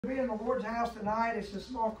Be in the Lord's house tonight. It's a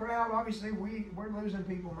small crowd. Obviously, we're losing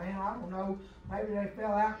people, man. I don't know. Maybe they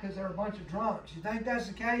fell out because they're a bunch of drunks. You think that's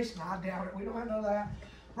the case? No, I doubt it. We don't have none of that.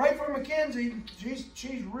 Pray for Mackenzie.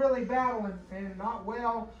 She's really battling and not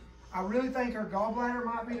well. I really think her gallbladder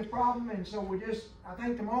might be the problem, and so I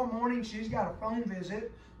think tomorrow morning she's got a phone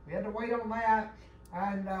visit. We had to wait on that,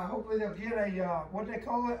 and hopefully they'll get a what they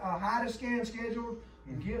call it, a HIDA scan scheduled.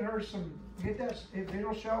 And get her get that, if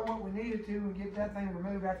it'll show what we need it to, and get that thing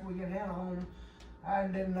removed after we get Hannah home.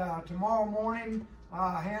 And then tomorrow morning,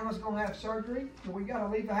 Hannah's going to have surgery. So we got to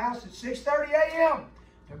leave the house at 6:30 a.m.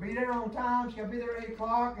 to be there on time. She's got to be there at 8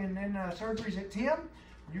 o'clock, and then surgery's at 10.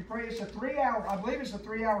 You pray it's a 3-hour, I believe it's a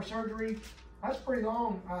 3-hour surgery. That's pretty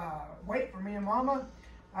long wait for me and Mama.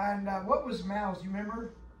 And what was Mal's, do you remember?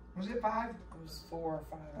 Was it 5? It was 4 or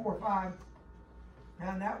 5. 4 or 5.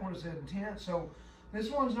 And that one was intense. So this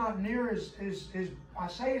one's not near as I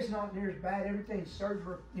say it's not near as bad. Everything's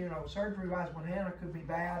surgery-wise when Hannah could be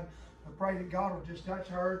bad. I pray that God will just touch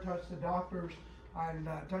her, touch the doctors, and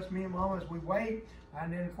touch me and Mama as we wait.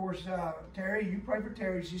 And then, of course, Terry, you pray for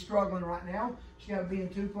Terry. She's struggling right now. She's got to be in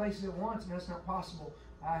 2 places at once, and that's not possible.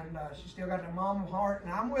 And she's still got the mom heart,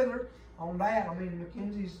 and I'm with her on that. I mean,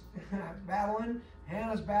 Mackenzie's battling,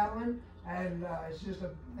 Hannah's battling, and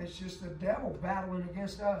it's just the devil battling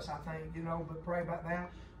against us, I think, but pray about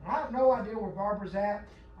that. And I have no idea where Barbara's at,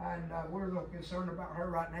 and we're a little concerned about her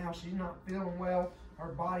right now. She's not feeling well. Her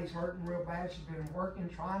body's hurting real bad. She's been working,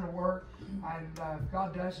 trying to work, and if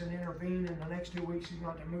God doesn't intervene in the next 2 weeks, she's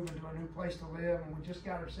going to move into a new place to live, and we just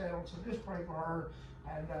got her settled, so just pray for her.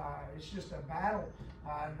 And it's just a battle,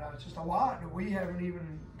 and it's just a lot that we haven't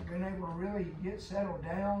even been able to really get settled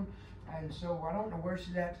down. And so I don't know where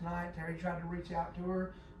she's at tonight. Terry tried to reach out to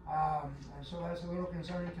her, and so that's a little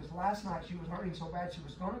concerning because last night she was hurting so bad she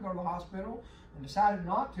was going to go to the hospital and decided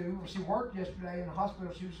not to. Well, she worked yesterday in the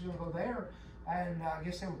hospital. She was going to go there, and I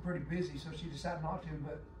guess they were pretty busy, so she decided not to.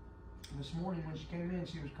 But this morning when she came in,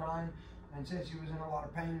 she was crying and said she was in a lot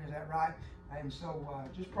of pain. Is that right? And so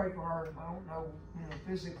just pray for her. I don't know,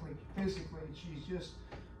 physically, she's just,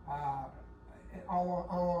 in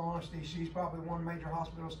all honesty, she's probably one major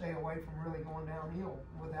hospital stay away from really going downhill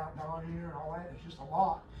without Don here and all that. It's just a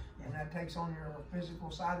lot, and that takes on your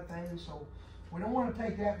physical side of things. So we don't want to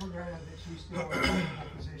take that for granted that she's still in a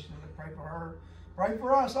stable position. To pray for her. Pray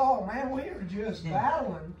for us all, man. We are just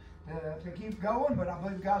battling to keep going, but I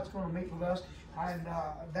believe God's going to meet with us. And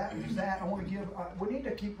that is that. I want to give, we need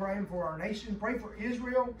to keep praying for our nation. Pray for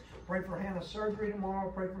Israel. Pray for Hannah's surgery tomorrow.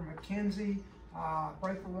 Pray for Mackenzie.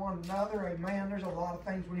 Pray for one another. Amen. There's a lot of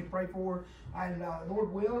things we need to pray for. And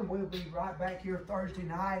Lord willing, we'll be right back here Thursday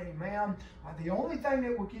night. Amen. The only thing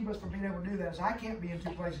that will keep us from being able to do that is I can't be in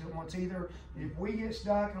 2 places at once either. If we get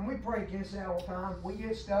stuck, and we pray against that all the time, if we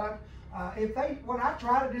get stuck, what I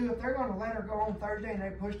try to do, if they're going to let her go on Thursday and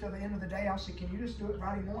they push till the end of the day, I'll say, can you just do it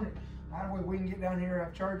Friday morning? That way we can get down here,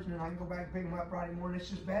 have church, and then I can go back and pick them up Friday morning. It's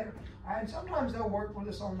just better. And sometimes they'll work with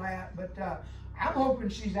us on that, but I'm hoping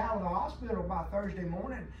she's out of the hospital by Thursday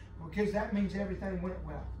morning because that means everything went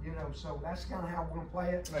well, so that's kind of how we're going to play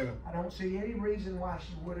it. Amen. I don't see any reason why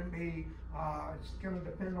she wouldn't be. It's going to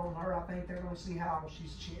depend on her. I think they're going to see how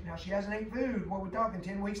now she hasn't ate food. What we're talking,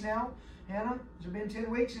 10 weeks now, Hannah? Has it been 10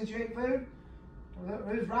 weeks since you ate food? It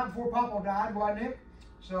was right before Papa died, wasn't it?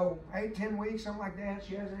 So 8, 10 weeks, something like that.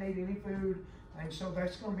 She hasn't ate any food. And so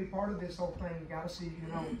that's going to be part of this whole thing. You got to see,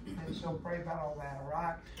 and so pray about all that, all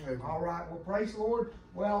right? Amen. All right. Well, praise the Lord.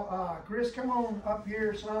 Well, Chris, come on up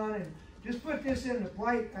here, son, and just put this in the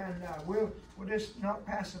plate, and we'll just not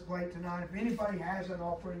pass the plate tonight. If anybody has an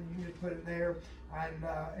offering, you just put it there, and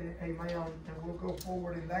amen, and we'll go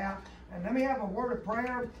forward in that. And let me have a word of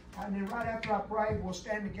prayer, and then right after I pray, we'll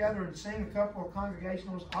stand together and sing a couple of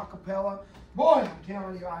congregationals a cappella. Boy, I'm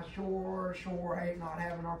telling you, I sure hate not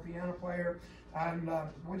having our piano player, and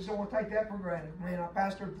we just don't want to take that for granted. Man, I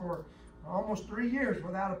pastored for almost 3 years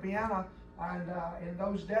without a piano. And in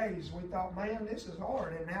those days, we thought, man, this is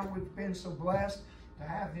hard. And now we've been so blessed to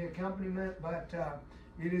have the accompaniment, but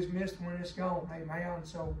it is missed when it's gone. Amen.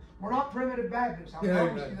 So we're not Primitive Baptists. I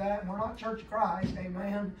promise you that. We're not Church of Christ.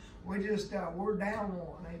 Amen. We just, we're down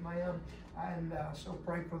one. Amen. And so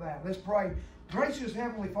pray for that. Let's pray. Gracious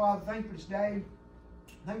Heavenly Father, thank you for this day.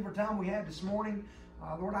 Thank you for the time we had this morning.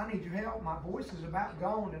 Lord, I need your help. My voice is about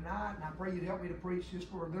gone tonight, and I pray you'd help me to preach just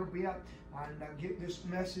for a little bit. and get this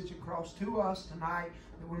message across to us tonight,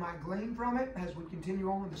 that we might glean from it as we continue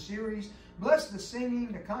on with the series. Bless the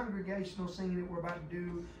singing, the congregational singing that we're about to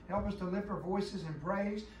do. Help us to lift our voices in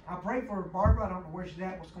praise. I pray for Barbara. I don't know where she's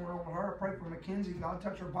at, what's going on with her. I pray for Mackenzie. God,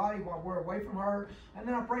 touch her body while we're away from her. And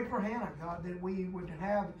then I pray for Hannah, God, that we would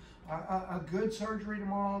have a good surgery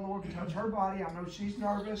tomorrow, Lord, to touch her body. I know she's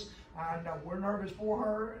nervous, and we're nervous for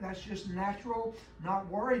her. That's just natural. Not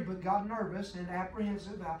worried, but God, nervous and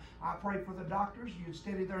apprehensive. I pray for the doctors. You'd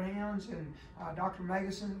steady their hands, and Dr.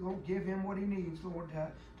 Magason, Lord, give him what he needs, Lord,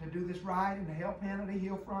 to do this right and to help Hannah to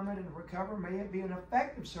heal from it and to recover. May it be an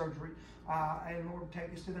effective surgery. And Lord,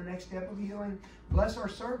 take us to the next step of healing. Bless our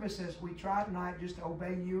service as we try tonight just to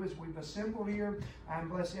obey You as we've assembled here. And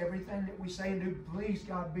bless everything that we say and do. Please,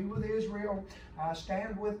 God, be with Israel.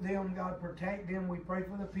 Stand with them. God, protect them. We pray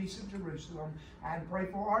for the peace of Jerusalem. And pray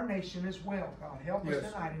for our nation as well. God, help us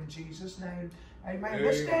tonight in Jesus' name. Amen.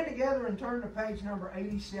 Let's stand together and turn to page number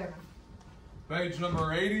 87. Page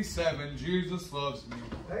number 87, Jesus Loves Me.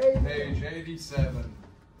 Amen. Page 87.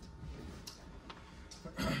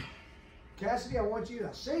 Cassidy, I want you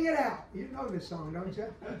to sing it out. You know this song, don't you?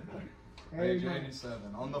 Page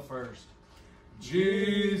 87, on the first.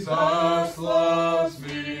 Jesus loves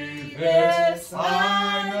me, this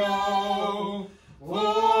I know,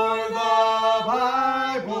 for the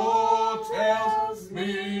Bible tells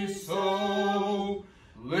me so.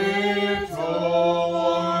 Little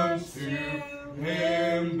ones to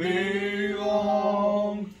Him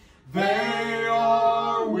belong. They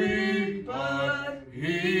are weak, but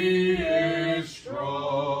He is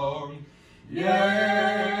strong.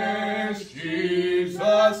 Yes,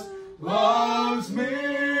 Jesus loves me.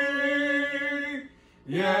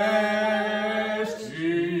 Yes,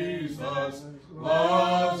 Jesus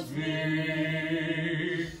loves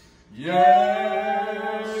me.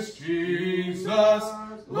 Yes, Jesus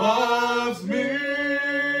loves me.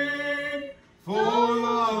 For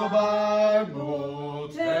the Bible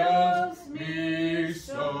tells me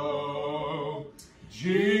so.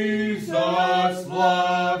 Jesus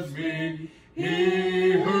loves me.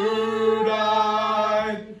 He who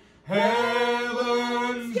died,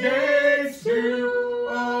 heaven's gates to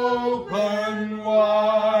open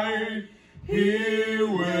wide. He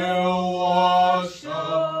will wash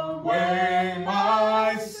away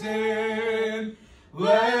my sin.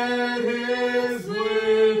 Let His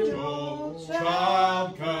little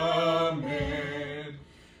child come in.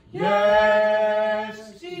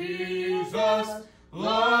 Yes, Jesus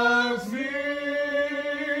loves me.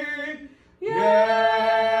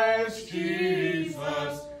 Yes,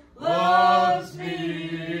 Jesus loves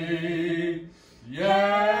me.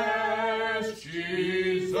 Yes,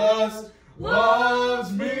 Jesus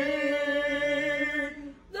loves me.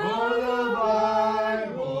 For the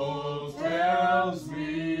Bible tells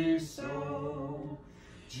me so.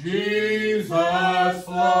 Jesus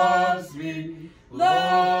loves me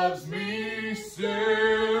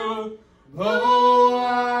still. Though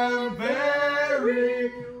I'm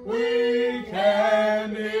very weak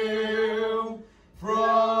and ill,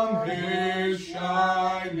 from His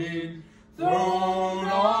shining throne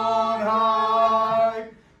on high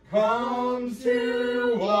comes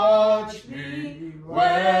to watch me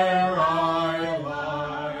where I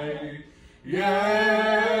lie.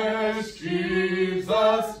 Yes,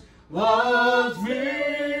 Jesus loves me.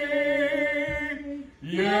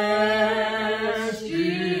 Yes,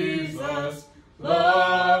 Jesus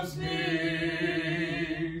loves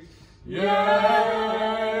me.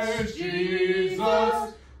 Yes,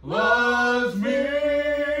 Jesus loves me.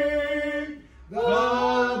 The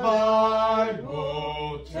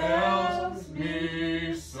Bible tells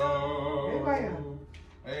me so. Amen.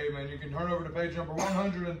 Amen. You can turn over to page number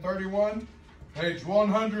 131. Page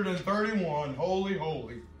 131. Holy,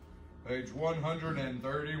 holy. Page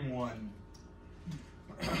 131.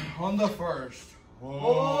 On the first.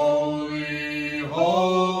 Holy,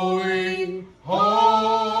 holy,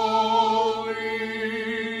 holy,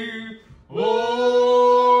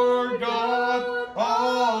 Lord God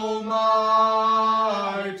Almighty.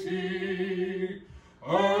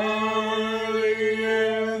 Early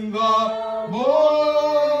in the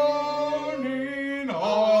morning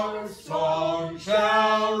our song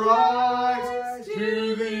shall rise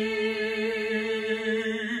to Thee.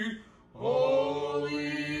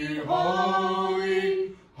 Holy,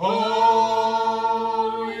 holy, holy,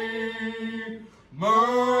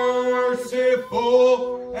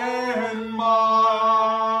 merciful and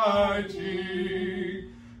mighty,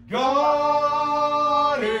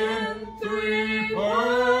 God in three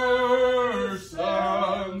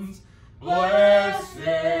persons, blessed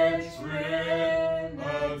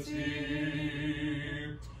Trinity.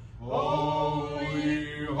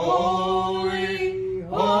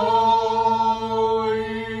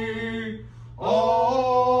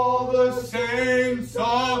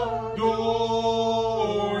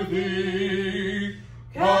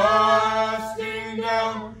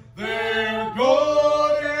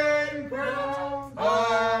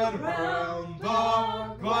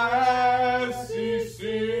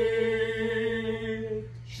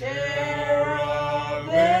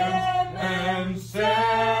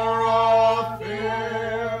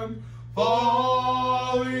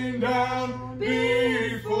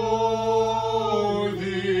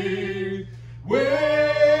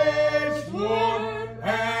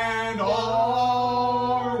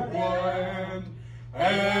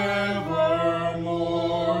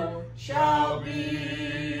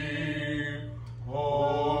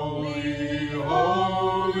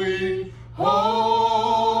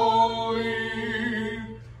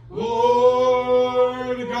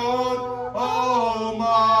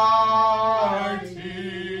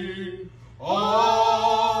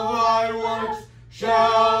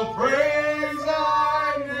 shall praise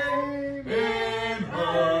thy name in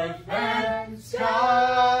earth and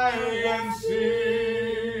sky and sea.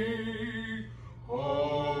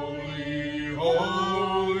 Holy,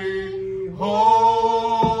 holy,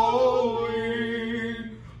 holy,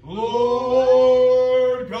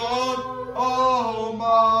 Lord God Almighty,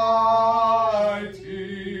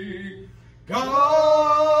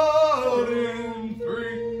 God in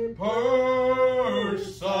three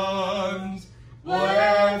persons,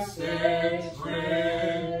 blessed Trinity.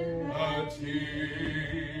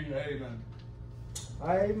 Amen.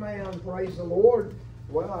 Amen. Praise the Lord.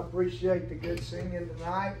 Well, I appreciate the good singing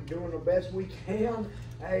tonight and doing the best we can.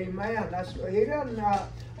 Amen. He doesn't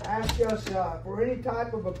ask us for any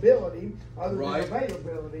type of ability other than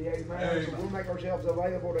availability. Amen. So we'll make ourselves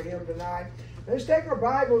available to Him tonight. Let's take our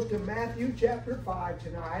Bibles to Matthew chapter 5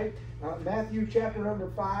 tonight. Matthew chapter number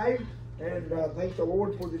 5. And thank the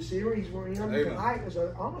Lord for the series we're in tonight.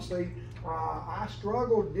 Honestly, I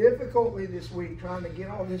struggled difficultly this week trying to get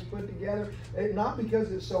all this put together. Not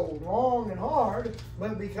because it's so long and hard,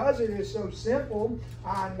 but because it is so simple.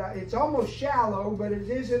 And it's almost shallow, but it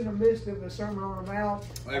is in the midst of the Sermon on the Mount.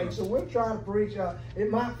 And so we'll try to preach.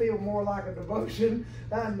 It might feel more like a devotion,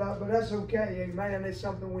 but that's okay. Amen. It's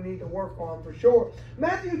something we need to work on for sure.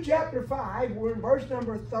 Matthew chapter 5, we're in verse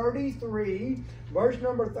number 33. Verse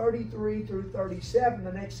number 33 through 37,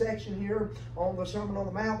 the next section here on the Sermon on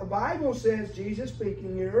the Mount. The Bible says, Jesus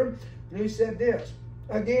speaking here, and He said this,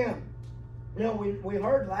 again. You know, we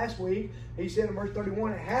heard last week, He said in verse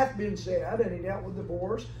 31, it hath been said, and He dealt with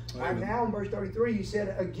divorce. And now in verse 33, He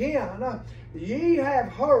said, again, ye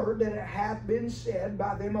have heard that it hath been said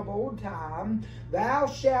by them of old time, thou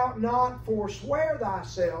shalt not forswear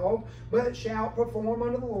thyself, but shalt perform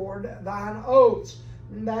unto the Lord thine oaths.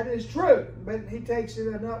 And that is true. But He takes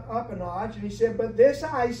it up a notch, and He said, but this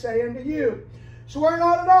I say unto you, swear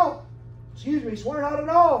not at all. Swear not at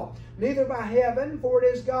all. Neither by heaven, for it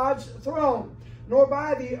is God's throne, nor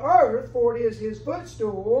by the earth, for it is His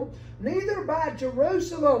footstool, neither by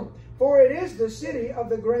Jerusalem, for it is the city of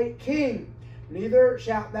the great King. Neither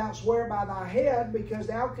shalt thou swear by thy head, because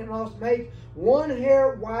thou canst make one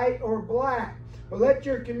hair white or black. But let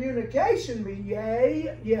your communication be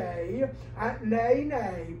yea, yea, nay,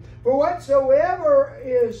 nay. For whatsoever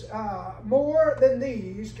is more than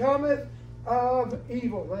these cometh of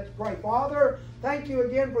evil. Let's pray. Father, thank you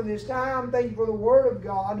again for this time. Thank you for the Word of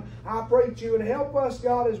God. I pray that you would help us,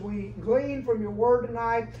 God, as we glean from your Word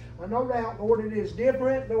tonight. No doubt, Lord, it is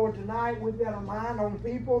different. Lord, tonight we've got a mind on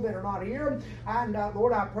people that are not here. And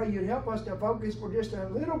Lord, I pray you'd help us to focus for just a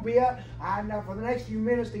little bit and for the next few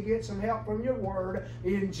minutes to get some help from your Word.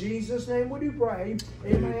 In Jesus' name we do pray.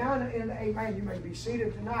 Amen and amen. You may be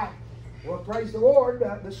seated tonight. Well, praise the Lord.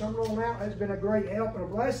 The Sermon on the Mount has been a great help and a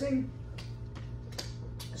blessing.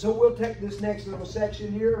 So we'll take this next little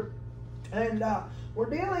section here, and we're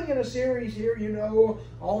dealing in a series here, you know,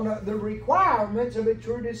 on the requirements of a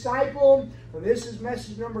true disciple. This is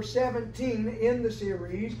message number 17 in the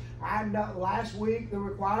series. And last week, the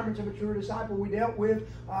requirements of a true disciple, we dealt with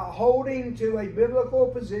holding to a biblical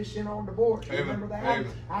position on divorce. Remember that? Amen.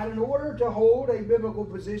 And in order to hold a biblical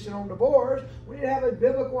position on divorce, we need to have a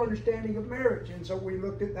biblical understanding of marriage. And so we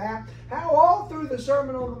looked at that. How all through the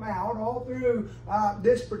Sermon on the Mount, all through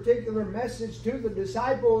this particular message to the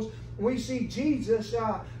disciples, we see Jesus,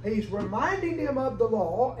 He's reminding them of the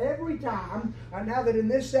law every time. And now that in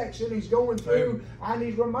this section He's going through and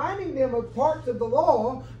He's reminding them of parts of the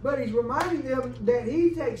law, but He's reminding them that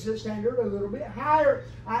He takes the standard a little bit higher.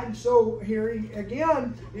 And so here He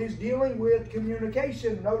again is dealing with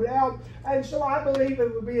communication, no doubt. And so I believe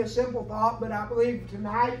it would be a simple thought, but I believe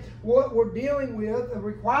tonight what we're dealing with, the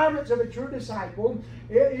requirements of a true disciple,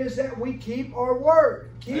 is that we keep our word.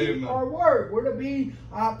 Keep our word. We're to be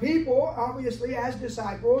people, obviously, as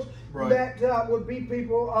disciples, that would be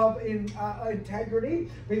people of integrity,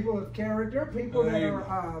 people of character, people that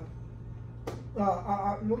are...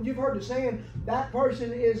 you've heard the saying, that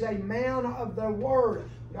person is a man of the word.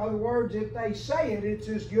 In other words, if they say it, it's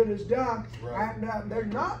as good as done. And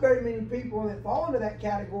there's not very many people that fall into that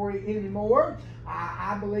category anymore.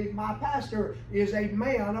 I believe my pastor is a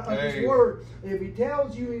man of his word. If he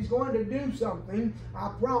tells you he's going to do something, I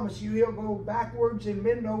promise you he'll go backwards and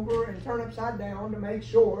bend over and turn upside down to make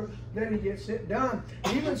sure that he gets it done.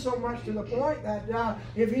 Even so much to the point that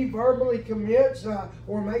if he verbally commits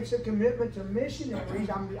or makes a commitment to missionaries,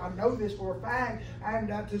 I know this for a fact, and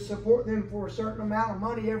to support them for a certain amount of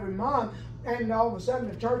money every month, and all of a sudden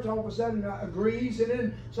the church agrees, and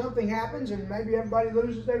then something happens and maybe everybody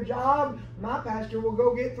loses their job, my pastor will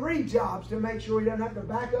go get 3 jobs to make sure he doesn't have to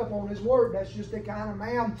back up on his word. That's just the kind of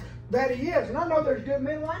man that he is. And I know there's good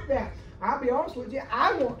men like that. I'll be honest with you,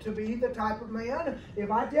 I want to be the type of man,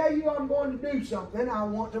 if I tell you I'm going to do something, I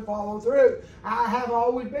want to follow through. I have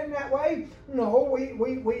always been that way. No,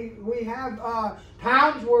 we have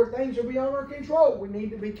times where things are beyond our control. We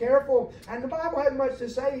need to be careful. And the Bible has much to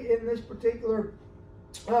say in this particular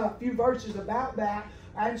few verses about that.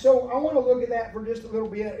 And so I want to look at that for just a little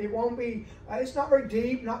bit. It won't be, it's not very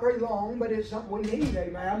deep, not very long, but it's something we need,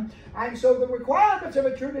 amen. And so the requirements of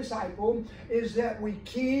a true disciple is that we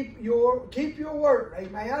keep your word,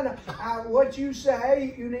 amen. What you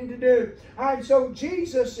say, you need to do. And so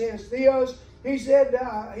Jesus says this. He said,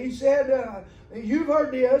 you've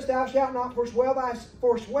heard this, thou shalt not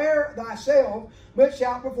forswear thyself, but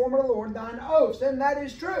shalt perform to the Lord thine oaths. And that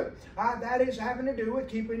is true. That is having to do with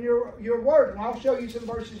keeping your word. And I'll show you some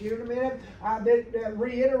verses here in a minute that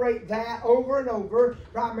reiterate that over and over,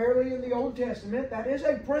 primarily in the Old Testament. That is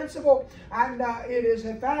a principle, and it is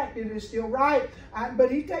a fact. It is still right.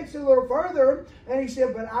 But he takes it a little further, and he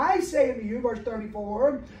said, but I say unto you, verse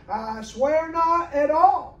 34, swear not at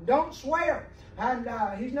all. Don't swear. And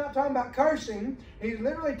he's not talking about cursing. He's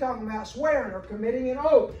literally talking about swearing or committing an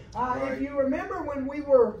oath. Right. If you remember when we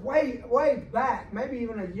were way back, maybe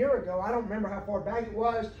even a year ago, I don't remember how far back it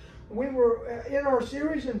was, we were in our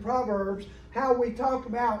series in Proverbs, how we talked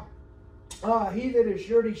about he that is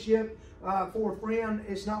suretyship for a friend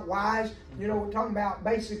is not wise. You know, we're talking about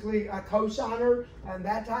basically a cosigner and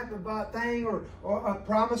that type of thing, or a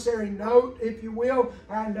promissory note, if you will.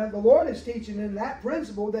 And the Lord is teaching in that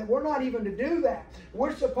principle that we're not even to do that.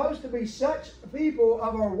 We're supposed to be such people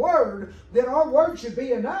of our word that our word should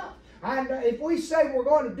be enough. And if we say we're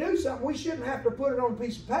going to do something, we shouldn't have to put it on a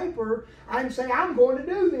piece of paper and say, I'm going to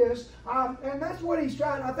do this. And that's what he's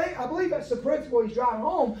trying, I believe that's the principle he's driving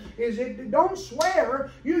home, is don't swear.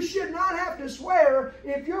 You should not have to swear.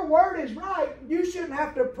 If your word is right, you shouldn't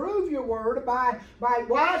have to prove your word by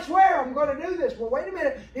well, I swear I'm going to do this. Well, wait a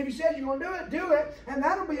minute. If you said you're going to do it. And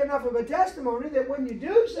that'll be enough of a testimony that when you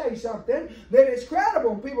do say something, that it's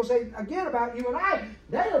credible. And people say, again, about you and I,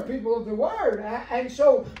 they are people of the word. And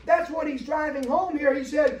so that's what he's driving home here. He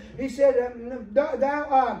said,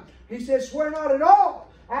 swear not at all.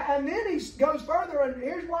 And then he goes further, and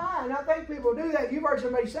here's why. And I think people do that. You've heard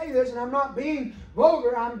somebody say this, and I'm not being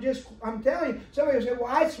vulgar. I'm telling you. Somebody will say, well,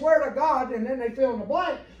 I swear to God, and then they fill in the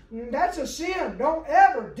blank. That's a sin. Don't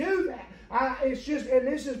ever do that. It's just, and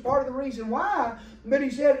this is part of the reason why. But he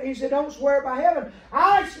said, don't swear by heaven.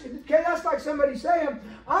 That's like somebody saying,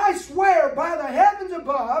 I swear by the heavens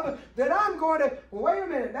above that I'm going to. Well, wait a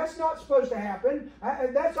minute. That's not supposed to happen.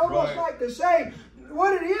 That's almost like to say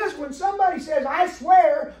what it is when somebody says, I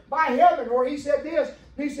swear by heaven. Or he said this.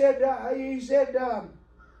 He said,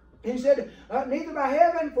 neither by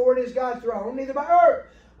heaven, for it is God's throne, neither by earth.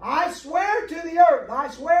 I swear to the earth. I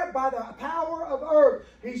swear by the power of earth.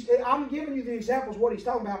 I'm giving you the examples of what he's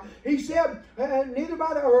talking about. He said, neither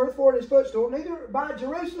by the earth, for it is footstool, neither by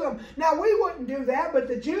Jerusalem. Now, we wouldn't do that, but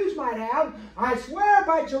the Jews might have. I swear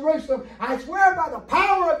by Jerusalem. I swear by the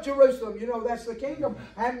power of Jerusalem. You know, that's the kingdom.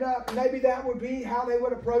 And maybe that would be how they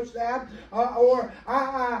would approach that. Or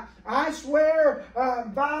I swear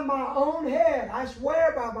by my own head. I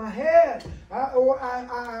swear by my head.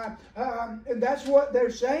 And that's what they're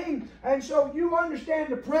saying. And so you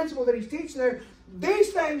understand the principle that he's teaching there.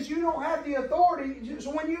 These things you don't have the authority.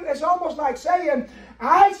 So it's almost like saying,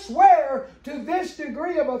 I swear to this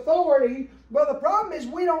degree of authority. But the problem is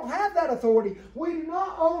we don't have that authority. We do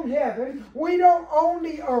not own heaven. We don't own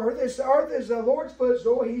the earth. The earth is the Lord's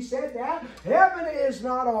footstool. He said that. Heaven is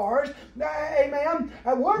not ours. Amen.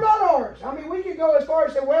 We're not ours. I mean, we could go as far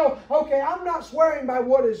as say, well, okay, I'm not swearing by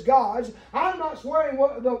what is God's. I'm not swearing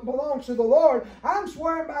what belongs to the Lord. I'm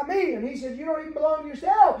swearing by me. And he said, you don't even belong to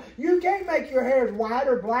yourself. You can't make your hairs white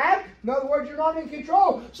or black. In other words, you're not in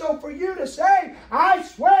control. So for you to say, I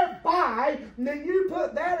swear by, then you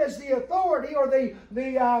put that as the authority or the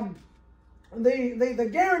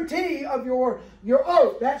guarantee of your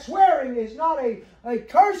oath. That swearing is not a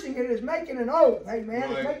cursing, it is making an oath. Amen.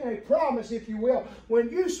 Right. It's making a promise, if you will. When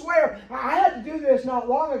you swear, I had to do this not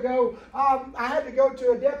long ago. I had to go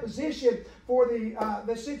to a deposition for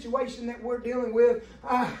the situation that we're dealing with.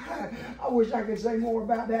 I wish I could say more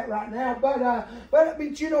about that right now, but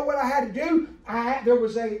you know what I had to do? There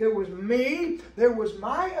was me, there was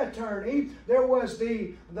my attorney, there was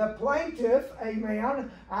the plaintiff, amen,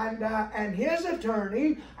 and his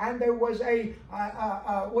attorney, and there was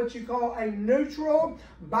what you call a neutral,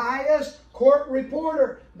 biased court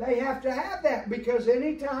reporter. They have to have that, because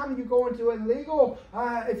anytime you go into a legal,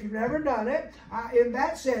 if you've never done it, in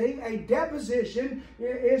that setting, a deposition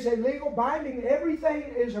is a legal binding. Everything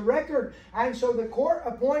is a record. And so the court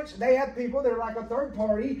appoints, they have people that are like a third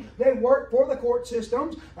party. They work for the court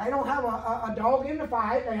systems. They don't have a dog in the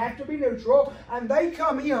fight. They have to be neutral. And they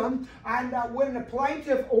come in, and when the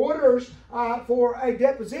plaintiff orders for a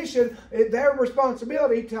deposition, it's their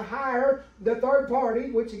responsibility to hire the third party,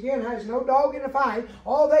 which again has no dog in the fight.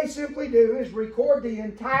 All they simply do is record the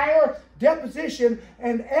entire deposition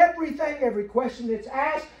and everything, every question that's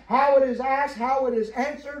asked, how it is asked, how it is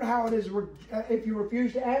answered, how it is, if you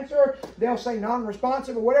refuse to answer, they'll say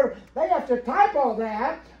non-responsive or whatever. They have to type all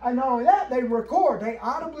that, and not only that, they record. They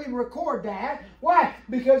audibly record that. Why?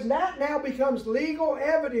 Because that now becomes legal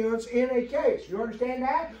evidence in a case. You understand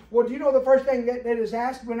that? Well, do you know the first thing that is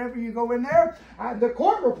asked whenever you go in there? The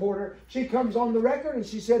court reporter, she comes on the record and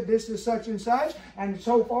she said, this is such and such, and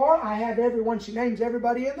so far I have everyone, she names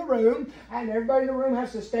everybody in the room, and everybody in the room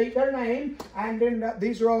has to state their name, and then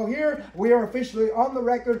these are all here. We are officially on the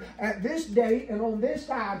record at this date and on this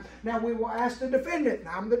time. Now we will ask the defendant.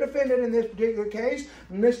 Now, I'm the defendant in this particular case,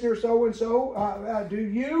 Mr. So-and-so,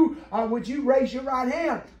 would you raise your right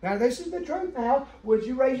hand? Now this is the truth now. Would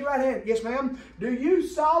you raise your right hand? Yes, ma'am. Do you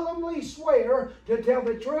solemnly swear to tell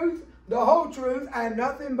the truth, the whole truth, and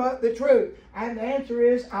nothing but the truth? And the answer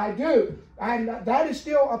is, I do. And that is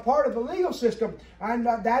still a part of the legal system. And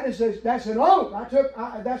that's an oath.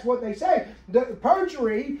 That's what they say. The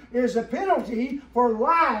perjury is a penalty for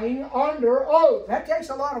lying under oath. That takes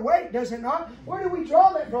a lot of weight, does it not? Where do we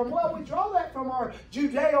draw that from? Well, we draw that from our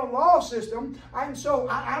Judeo law system. And so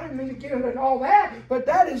I didn't mean to get into all that, but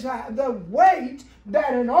that is the weight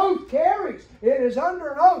that an oath carries. It is under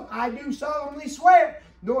an oath. I do solemnly swear.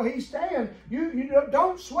 Though he's saying, you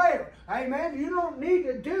don't swear. Amen. You don't need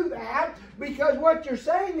to do that, because what you're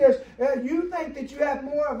saying is you think that you have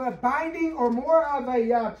more of a binding or more of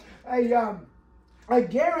a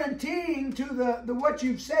guaranteeing to the what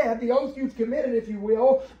you've said, the oath you've committed, if you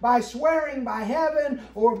will, by swearing by heaven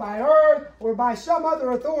or by earth or by some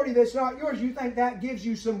other authority that's not yours. You think that gives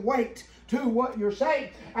you some weight to what you're saying.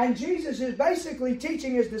 And Jesus is basically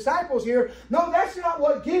teaching his disciples here, no, that's not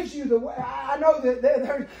what gives you the way. I know that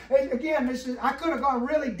there's, again, I could have gone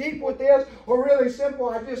really deep with this or really simple.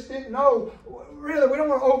 I just didn't know. Really, we don't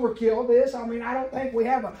want to overkill this. I mean, I don't think we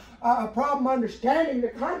have a problem understanding the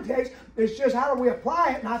context. It's just how do we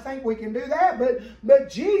apply it, and I think we can do that. But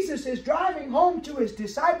Jesus is driving home to his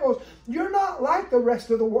disciples, you're not like the rest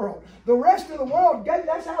of the world. The rest of the world,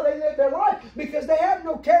 that's how they live their life, because they have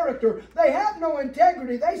no character. They have no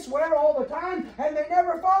integrity. They swear all the time, and they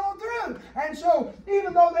never follow through. And so,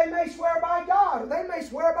 even though they may swear by God, or they may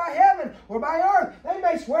swear by heaven, or by earth, they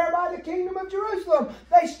may swear by the kingdom of Jerusalem,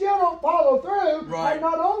 they still don't follow through. Right. And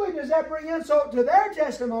not only does that bring insult to their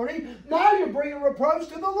testimony, now you're bringing reproach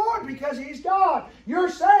to the Lord, because he's God. You're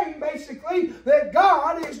saying, basically, that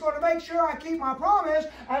God is going to make sure I keep my promise,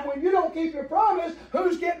 and when you don't keep your promise,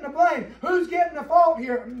 who's getting the blame? Who's getting the fault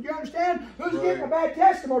here? You understand? Who's getting a bad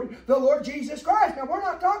testimony? The Lord Jesus Christ. Now, we're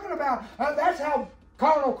not talking about that's how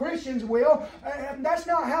carnal Christians will. That's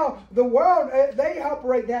not how the world, they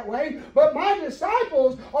operate that way. But my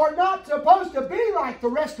disciples are not supposed to be like the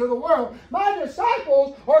rest of the world. My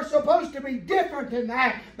disciples are supposed to be different than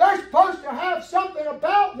that. They're supposed to have something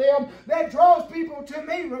about them that draws people to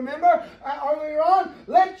me. Remember earlier on,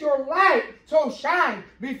 let your light so shine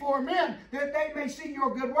before men that they may see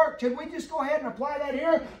your good work. Should we just go ahead and apply that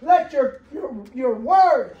here? Let your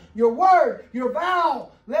word, your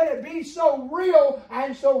vow, let it be so real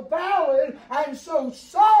and so valid and so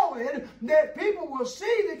solid that people will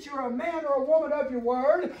see that you're a man or a woman of your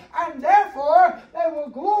word, and therefore they will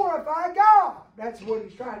glorify God. That's what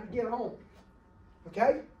he's trying to get home.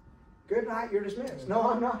 Okay? Good night, you're dismissed. No,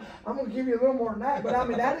 I'm not. I'm going to give you a little more than that, but I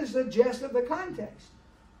mean, that is the gist of the context.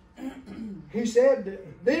 He said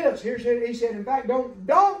this. He said, in fact,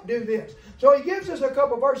 don't do this. So he gives us a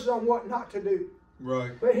couple verses on what not to do.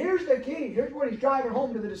 Right. But here's the key. Here's what he's driving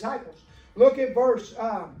home to the disciples. Look at verse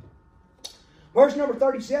number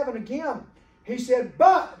 37 again. He said,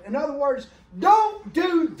 but, in other words, don't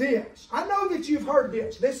do this. I know that you've heard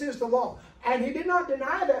this. This is the law. And he did not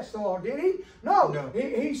deny that's the law, did he? No.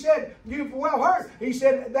 He said, you've well heard. He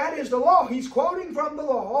said, that is the law. He's quoting from the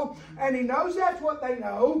law, and he knows that's what they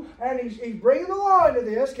know, and he's bringing the law into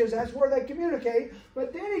this because that's where they communicate.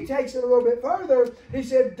 But then he takes it a little bit further. He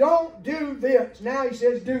said, don't do this. Now he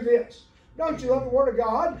says, do this. Don't you love the Word of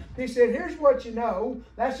God? He said, here's what you know.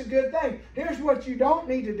 That's a good thing. Here's what you don't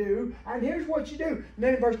need to do, and here's what you do. And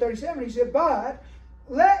then in verse 37, he said, but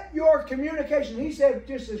let your communication, he said,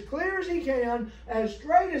 just as clear as he can, as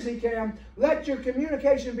straight as he can, let your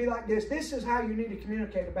communication be like this. This is how you need to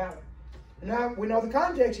communicate about it. Now, we know the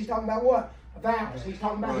context. He's talking about what? Vows. He's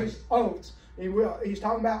talking about his oaths. He's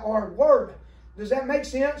talking about our word. Does that make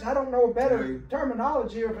sense? I don't know a better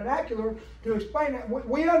terminology or vernacular to explain that.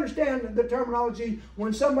 We understand the terminology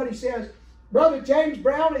when somebody says, Brother James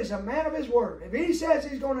Brown is a man of his word. If he says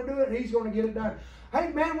he's going to do it, he's going to get it done. Hey,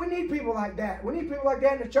 man, we need people like that. We need people like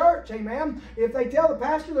that in the church, amen. If they tell the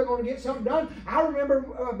pastor they're going to get something done. I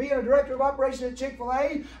remember being a director of operations at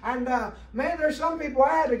Chick-fil-A, and, man, there's some people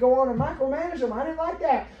I had to go on and micromanage them. I didn't like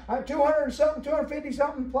that. 200-something,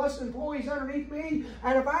 250-something plus employees underneath me,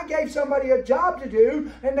 and if I gave somebody a job to do,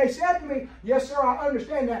 and they said to me, yes, sir, I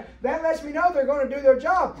understand that, that lets me know they're going to do their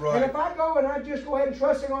job. Right. And if I go and I just go ahead and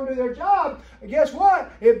trust they're going to do their job, guess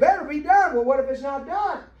what? It better be done. Well, what if it's not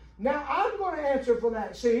done? Now, I'm going to answer for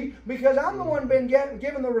that, see, because I'm the one been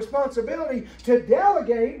given the responsibility to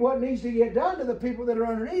delegate what needs to get done to the people that are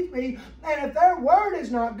underneath me. And if their word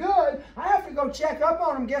is not good, I have to go check up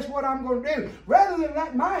on them. Guess what I'm going to do? Rather than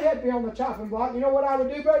let my head be on the chopping block, you know what I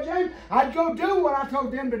would do, Brother James? I'd go do what I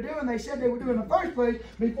told them to do, and they said they would do in the first place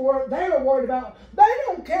before they were worried about. They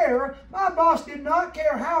don't care. My boss did not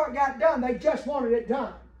care how it got done. They just wanted it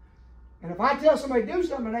done. And if I tell somebody to do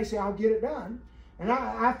something, and they say, I'll get it done. And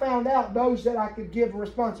I found out those that I could give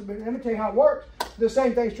responsibility. Let me tell you how it works. The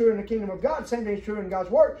same thing's true in the kingdom of God. The same thing's true in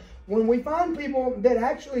God's word. When we find people that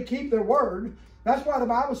actually keep their word, that's why the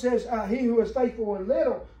Bible says, he who is faithful in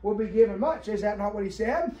little will be given much. Is that not what he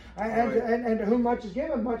said? And to whom much is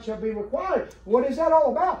given, much shall be required. What is that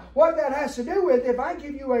all about? What that has to do with, if I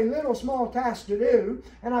give you a little small task to do,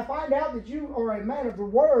 and I find out that you are a man of the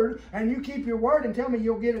word, and you keep your word and tell me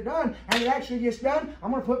you'll get it done, and it actually gets done, I'm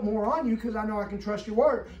going to put more on you because I know I can trust your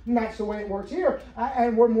word. And that's the way it works here.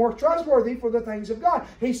 And we're more trustworthy for the things of God.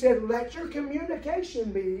 He said, let your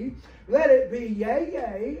communication be, let it be yea,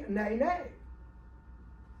 yea, nay, nay.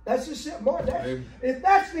 That's just simple. If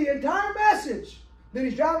that's the entire message that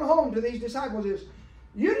he's driving home to these disciples is,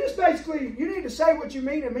 you just basically, you need to say what you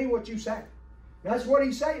mean and mean what you say. That's what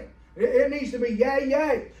he's saying. It needs to be yay,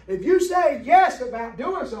 yay. If you say yes about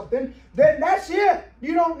doing something, then that's it.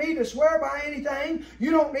 You don't need to swear by anything. You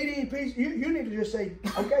don't need any peace. You need to just say,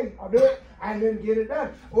 okay, I'll do it, and then get it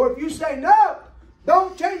done. Or if you say no,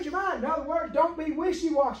 don't change your mind. In other words, don't be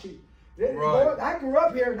wishy-washy. Right. I grew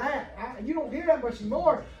up hearing that. You don't hear that much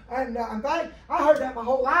anymore. And in fact, I heard that my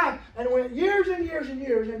whole life, and it went years and years and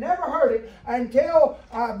years, and never heard it until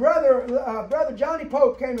Brother Johnny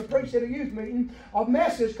Pope came to preach at a youth meeting a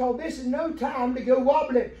message called "This is no time to go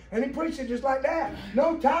wobbly," and he preached it just like that.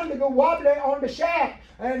 No time to go wobbly on the shack.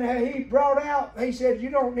 And he brought out, he said,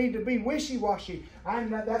 you don't need to be wishy-washy.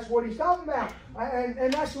 And that's what he's talking about.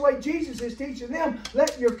 And that's the way Jesus is teaching them.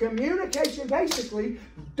 Let your communication, basically,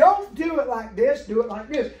 don't do it like this, do it like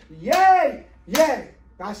this. Yay, yay.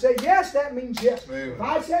 If I say yes, that means yes. If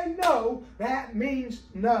I say no, that means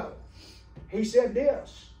no. He said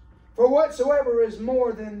this, for whatsoever is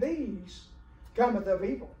more than these cometh of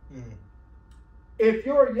evil. If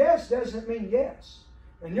your yes doesn't mean yes,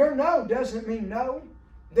 and your no doesn't mean no,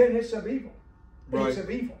 then it's of evil. Right. It's of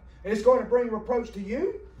evil. It's going to bring reproach to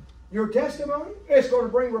you, your testimony. It's going to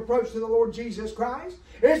bring reproach to the Lord Jesus Christ.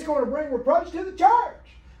 It's going to bring reproach to the church.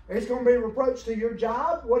 It's going to be a reproach to your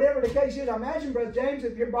job, whatever the case is. I imagine, Brother James,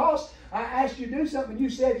 if your boss asked you to do something, you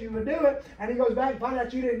said you would do it, and he goes back and finds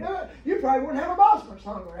out you didn't do it, you probably wouldn't have a boss much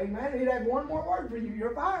longer. Amen. He'd have one more word for you.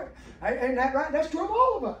 You're fired. Ain't that right? That's true of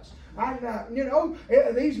all of us. And, you know,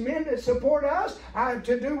 these men that support us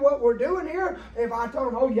to do what we're doing here, if I told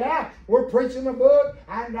them, oh, yeah, we're preaching the book,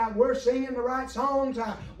 and we're singing the right songs,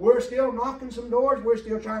 we're still knocking some doors, we're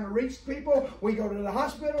still trying to reach people, we go to the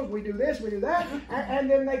hospitals, we do this, we do that, and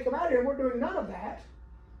then they come out here and we're doing none of that.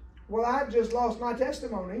 Well, I just lost my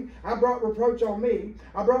testimony. I brought reproach on me.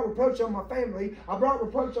 I brought reproach on my family. I brought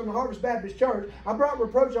reproach on the Harvest Baptist Church. I brought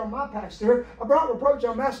reproach on my pastor. I brought reproach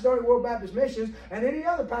on Macedonia World Baptist Missions and any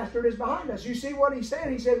other pastor that is behind us. You see what he's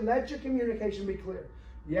saying? He said, let your communication be clear.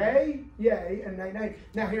 Yea, yea, and nay, nay.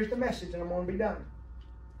 Now, here's the message, and I'm going to be done.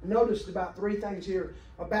 Notice about three things here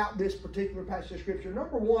about this particular passage of Scripture.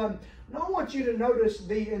 Number one, I want you to notice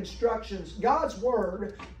the instructions. God's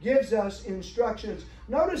Word gives us instructions.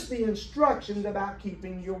 Notice the instructions about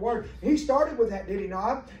keeping your word. He started with that, did he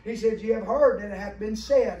not? He said, ye have heard that it hath been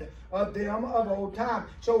said of them of old time.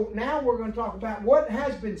 So now we're going to talk about what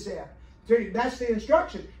has been said. That's the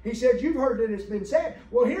instruction. He said, you've heard that it's been said.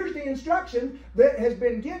 Well, here's the instruction that has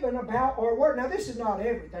been given about our word. Now, this is not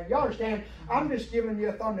everything. You understand? I'm just giving you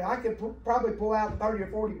a thumbnail. I could probably pull out 30 or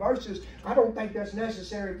 40 verses. I don't think that's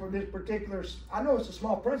necessary for this particular. I know it's a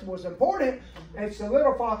small principle. It's important. It's the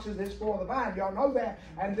little foxes that spoil the vine. Y'all know that.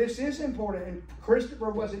 And this is important. And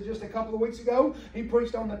Christopher, was it just a couple of weeks ago? He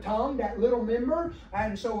preached on the tongue, that little member.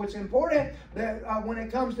 And so it's important that when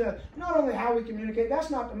it comes to not only how we communicate, that's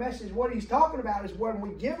not the message. What he's talking about is when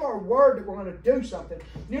we give our word that we're going to do something.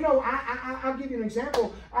 You know, I'll give you an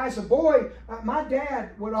example. As a boy, my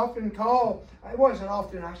dad would often call, it wasn't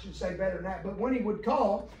often, I should say better than that, but when he would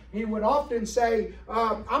call, he would often say,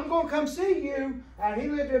 I'm going to come see you. And he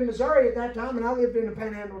lived in Missouri at that time, and I lived in the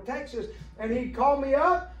Panhandle of Texas. And he'd call me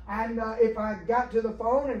up, and if I got to the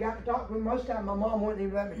phone and got to talk to him, most of the time my mom wouldn't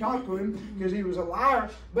even let me talk to him because he was a liar.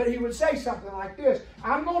 But he would say something like this,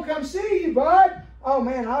 I'm going to come see you, bud. Oh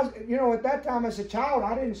man, at that time as a child,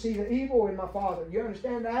 I didn't see the evil in my father. You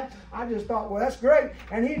understand that? I just thought, well, that's great.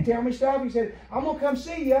 And he'd tell me stuff. He said, I'm going to come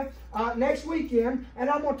see you next weekend, and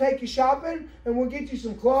I'm going to take you shopping, and we'll get you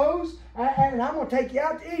some clothes, and I'm going to take you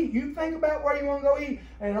out to eat. You think about where you want to go eat.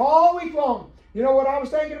 And all week long, you know what I was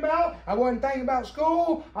thinking about? I wasn't thinking about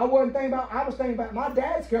school. I was thinking about my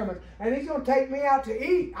dad's coming, and he's going to take me out to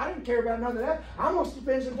eat. I didn't care about none of that. I'm going to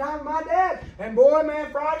spend some time with my dad. And boy, man,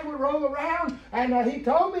 Friday would roll around, and he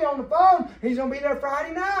told me on the phone he's going to be there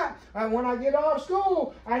Friday night when I get off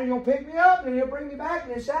school, and he's going to pick me up, and he'll bring me back,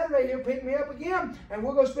 and then Saturday he'll pick me up again, and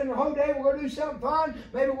we're going to spend the whole day. We're going to do something fun.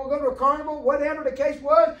 Maybe we'll go to a carnival, whatever the case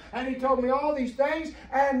was. And he told me all these things.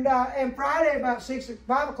 And Friday about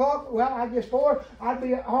 5 o'clock, well, I guess 4, I'd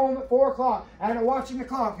be at home at 4 o'clock, and watching the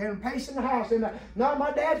clock and pacing the house. And now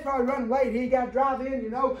my dad's probably running late. He got to drive in,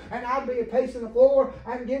 and I'd be pacing the floor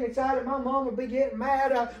and getting excited. My mom would be getting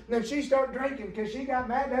mad, and she'd start drinking because she got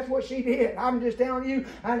mad. That's what she did. I'm just telling you.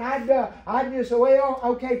 And I'd just say, well,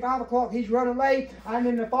 okay, 5 o'clock, he's running late. And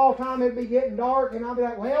in the fall time, it'd be getting dark, and I'd be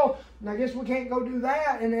like, well, I guess we can't go do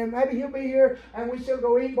that. And then maybe he'll be here and we still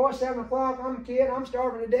go eat. Boy, 7 o'clock, I'm a kid, I'm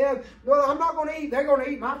starving to death. Well, I'm not going to eat. They're going to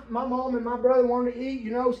eat. My mom and my brother want to eat.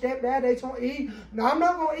 Stepdad, they're going to eat. No, I'm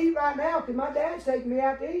not going to eat right now because my dad's taking me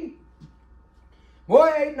out to eat.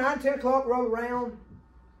 Boy, 8, 9, 10 o'clock roll around.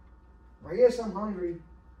 I guess I'm hungry.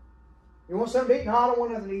 You want something to eat? No, I don't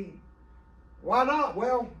want nothing to eat. Why not?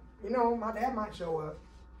 Well, my dad might show up.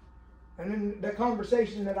 And then the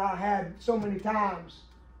conversation that I had so many times,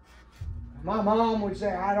 my mom would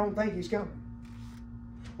say, I don't think he's coming.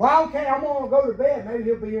 Well, okay, I'm going to go to bed. Maybe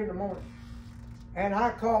he'll be here in the morning. And I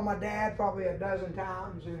called my dad probably a dozen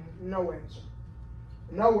times and no answer.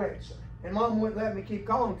 No answer. And Mom wouldn't let me keep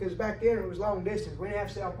calling because back then it was long distance. We didn't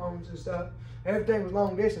have cell phones and stuff. Everything was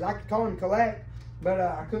long distance. I could call and collect, but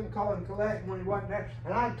I couldn't call and collect when he wasn't there.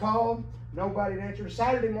 And I'd call. Nobody would answer.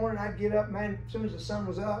 Saturday morning, I'd get up, man, as soon as the sun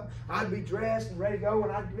was up, I'd be dressed and ready to go,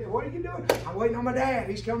 and I'd be, what are you doing? I'm waiting on my dad.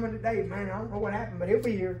 He's coming today, man. I don't know what happened, but he'll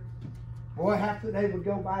be here. Boy, half the day would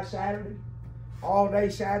go by Saturday, all day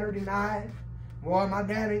Saturday night. Boy, my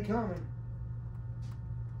dad ain't coming.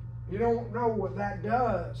 You don't know what that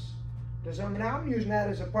does. Now, I'm using that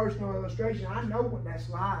as a personal illustration. I know what that's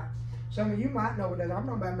like. Some of you might know what that is. I'm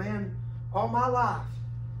talking about, man, all my life.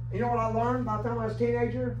 You know what I learned by the time I was a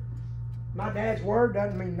teenager? My dad's word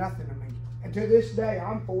doesn't mean nothing to me. And to this day,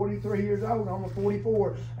 I'm 43 years old, almost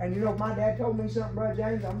 44. And if my dad told me something, Brother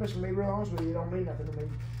James, I'm just going to be real honest with you, it don't mean nothing to me.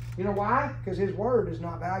 You know why? Because his word is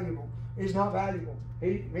not valuable. It's not valuable.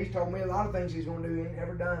 He's told me a lot of things he's going to do. He ain't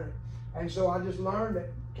never done it. And so I just learned that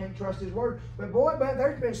can't trust his word. But boy,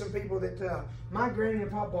 there's been some people that, my granny and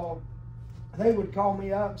papa, they would call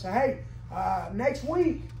me up and say, hey, next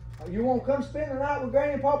week, you want to come spend the night with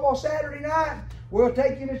Granny and Papa Saturday night? We'll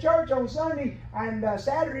take you to church on Sunday, and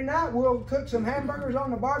Saturday night we'll cook some hamburgers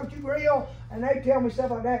on the barbecue grill, and they tell me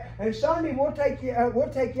stuff like that. And Sunday we'll take you out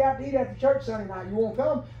to eat after church Sunday night. You want to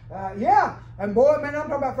come? Yeah. And boy, man, I'm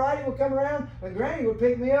talking about Friday would come around, and Granny would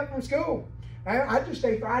pick me up from school. I'd just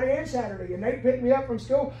stay Friday and Saturday, and they'd pick me up from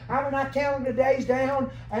school. I mean, I counted the days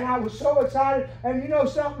down, and I was so excited. And you know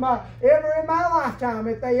something, ever in my lifetime,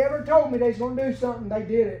 if they ever told me they was going to do something, they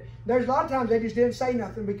did it. There's a lot of times they just didn't say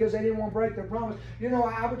nothing because they didn't want to break their promise.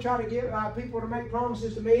 I would try to get people to make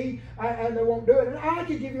promises to me, and they won't do it. And I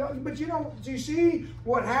could give you, but do you see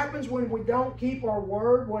what happens when we don't keep our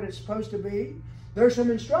word, what it's supposed to be? There's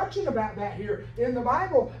some instruction about that here in the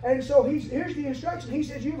Bible. And so here's the instruction. He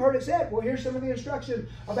says, you've heard it said. Well, here's some of the instruction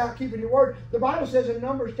about keeping your word. The Bible says in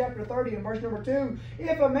Numbers chapter 30 and verse number 2,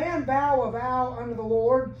 if a man vow a vow unto the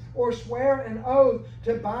Lord or swear an oath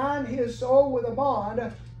to bind his soul with a bond,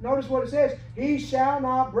 notice what it says, he shall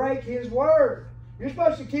not break his word. You're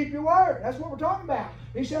supposed to keep your word. That's what we're talking about.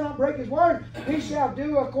 He shall not break his word. He shall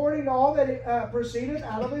do according to all that proceedeth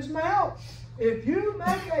out of his mouth. If you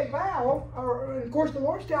make a vow, or of course the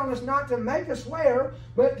Lord's telling us not to make a swear,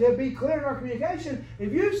 but to be clear in our communication.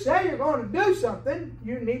 If you say you're going to do something,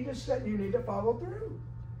 you need to follow through.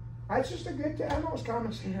 That's just a good. I know it's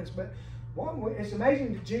common sense, but it's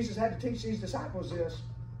amazing that Jesus had to teach these disciples this.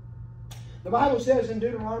 The Bible says in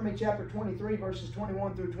Deuteronomy chapter 23, verses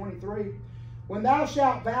 21 through 23, when thou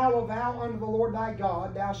shalt vow a vow unto the Lord thy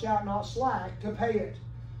God, thou shalt not slack to pay it.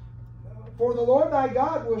 For the Lord thy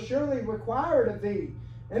God will surely require it of thee,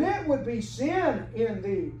 and it would be sin in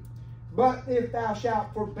thee. But if thou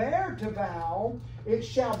shalt forbear to vow, it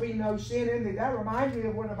shall be no sin in thee. That reminds me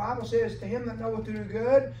of when the Bible says, to him that knoweth to do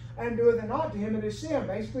good and doeth it not, to him it is sin.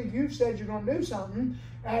 Basically, if you've said you're going to do something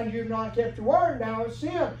and you've not kept your word, now it's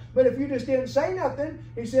sin. But if you just didn't say nothing,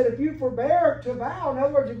 he said, if you forbear to vow, in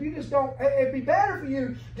other words, if you just don't, it'd be better for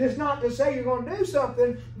you just not to say you're going to do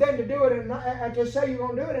something than to do it and not, to say you're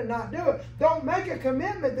going to do it and not do it. Don't make a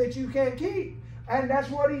commitment that you can't keep. And that's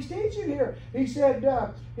what he's teaching here. He said,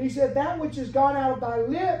 that which is gone out of thy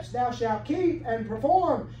lips thou shalt keep and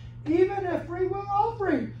perform, even a free will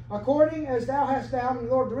offering, according as thou hast vowed unto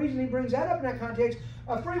the Lord. The reason he brings that up in that context,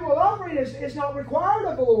 a free will offering is not required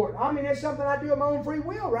of the Lord. I mean, it's something I do of my own free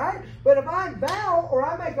will, right? But if I vow or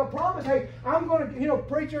I make a promise, hey, I'm going to,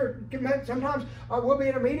 preacher, sometimes we'll be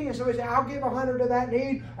in a meeting and somebody say, I'll give 100 to that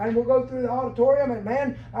need, and we'll go through the auditorium, and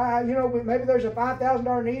man, maybe there's a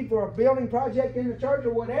 $5,000 need for a building project in the church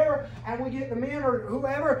or whatever, and we get the men or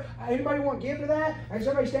whoever, anybody want to give to that, and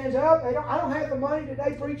somebody stands up, I don't have the money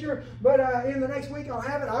today, preacher, but in the next week I'll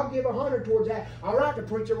have it, I'll give 100 towards that. All right, the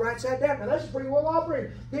preacher writes that down. Now that's a free will offering.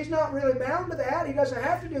 He's not really bound to that. He doesn't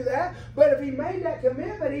have to do that. But if he made that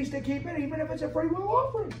commitment, he's to keep it even if it's a free will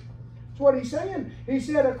offering. That's what he's saying. He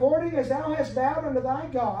said, according as thou hast vowed unto thy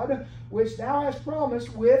God, which thou hast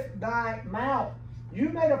promised with thy mouth. You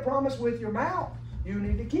made a promise with your mouth. You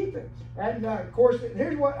need to keep it. And of course,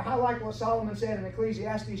 here's what I like what Solomon said in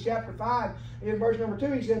Ecclesiastes chapter 5, in verse number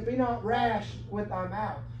 2. He said, be not rash with thy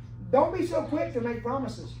mouth. Don't be so quick to make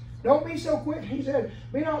promises. Don't be so quick. He said,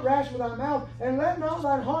 be not rash with thy mouth, and let not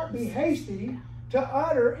thine heart be hasty to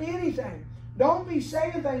utter anything. Don't be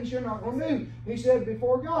saying things you're not going to do. He said,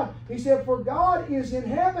 before God. He said, for God is in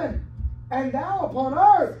heaven, and thou upon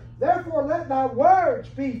earth. Therefore let thy words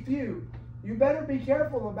be few. You better be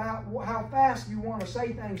careful about how fast you want to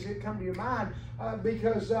say things that come to your mind,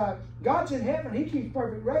 because God's in heaven. He keeps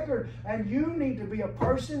perfect record, and you need to be a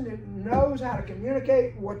person that knows how to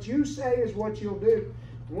communicate. What you say is what you'll do.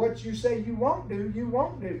 What you say you won't do, you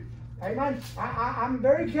won't do. Amen. I'm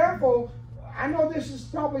very careful. I know this is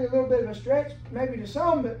probably a little bit of a stretch, maybe to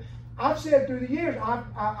some, but I've said through the years,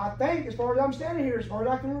 I think, as far as I'm standing here, as far as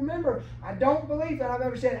I can remember, I don't believe that I've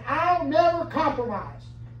ever said, I'll never compromise.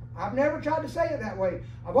 I've never tried to say it that way.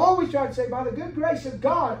 I've always tried to say, by the good grace of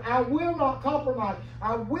God, I will not compromise.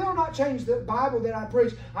 I will not change the Bible that I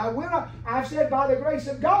preach. I will not. I've said by the grace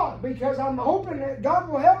of God, because I'm hoping that God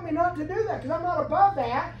will help me not to do that, because I'm not above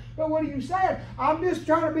that. But what are you saying? I'm just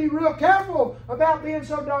trying to be real careful about being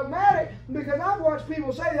so dogmatic, because I've watched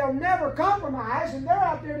people say they'll never compromise, and they're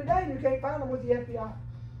out there today and you can't find them with the FBI.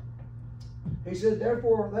 He said,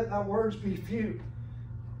 therefore, let thy words be few.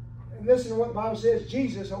 And listen to what the Bible says.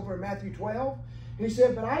 Jesus, over in Matthew 12, he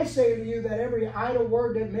said, but I say to you that every idle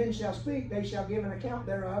word that men shall speak, they shall give an account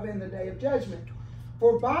thereof in the day of judgment.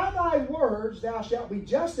 For by thy words thou shalt be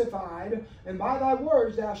justified, and by thy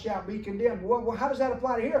words thou shalt be condemned. Well, how does that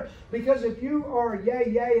apply to here? Because if you are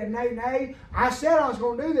yea, yea, and nay, nay, I said I was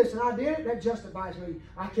going to do this, and I did it, that justifies me.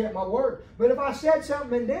 I kept my word. But if I said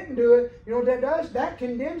something and didn't do it, you know what that does? That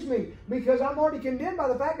condemns me, because I'm already condemned by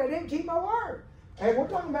the fact I didn't keep my word. And we're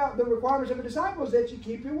talking about the requirements of a disciple is that you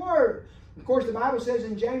keep your word. Of course, the Bible says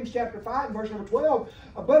in James chapter 5, verse number 12,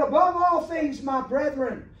 but above all things, my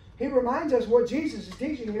brethren, he reminds us what Jesus is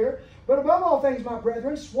teaching here. But above all things, my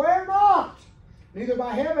brethren, swear not, neither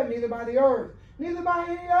by heaven, neither by the earth, neither by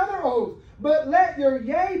any other oath, but let your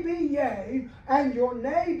yea be yea, and your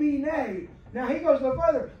nay be nay. Now he goes a little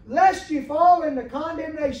further. Lest you fall into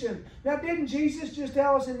condemnation. Now didn't Jesus just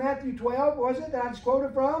tell us in Matthew 12, was it, that I just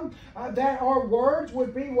quoted from, that our words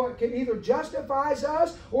would be what can either justifies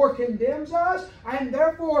us or condemns us? And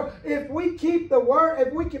therefore, if we keep the word,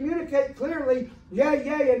 if we communicate clearly, yea,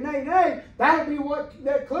 yea, and nay, nay, that'll be what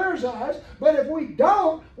that clears us. But if we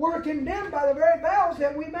don't, we're condemned by the very vows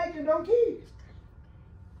that we make and don't keep.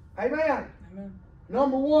 Amen. Amen.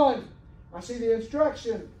 Number one, I see the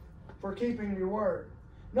instruction for keeping your word.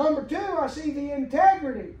 Number two, I see the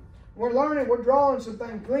integrity We're learning, we're drawing some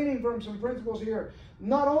things, gleaning from some principles here.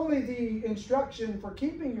 Not only the instruction for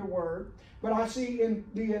keeping your word, but I see in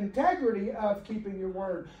the integrity of keeping your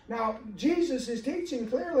word. Now, Jesus is teaching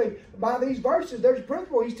clearly by these verses. There's a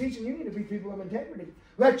principle he's teaching. You need to be people of integrity.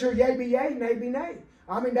 Let your yea be yea, nay be nay.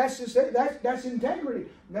 I mean, that's that's integrity.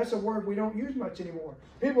 That's a word we don't use much anymore.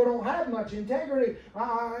 People don't have much integrity.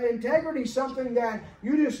 Integrity is something that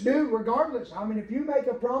you just do regardless. I mean, if you make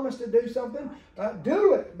a promise to do something,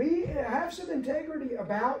 do it. Have some integrity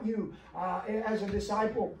about you as a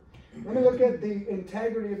disciple. Let me look at the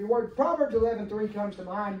integrity of your word. Proverbs 11:3 comes to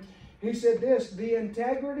mind. He said this, the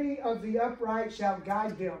integrity of the upright shall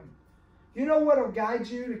guide them. You know what will guide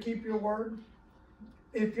you to keep your word?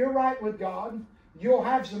 If you're right with God, you'll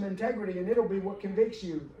have some integrity, and it'll be what convicts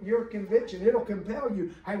you. Your conviction, it'll compel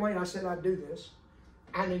you. Hey, wait, I said I'd do this.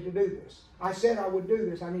 I need to do this. I said I would do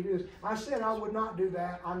this. I need to do this. I said I would not do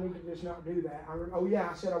that. I need to just not do that. Oh, yeah,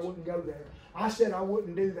 I said I wouldn't go there. I said I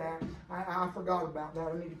wouldn't do that. I forgot about that.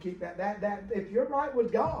 I need to keep that. That. If you're right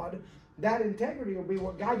with God, that integrity will be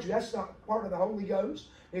what guides you. That's not part of the Holy Ghost.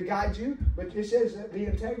 It guides you. But it says that the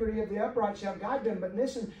integrity of the upright shall guide them. But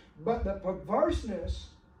listen, but the perverseness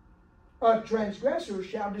of transgressors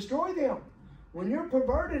shall destroy them. When you're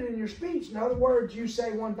perverted in your speech, in other words, you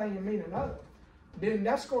say one thing and mean another, then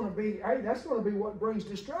that's going to be what brings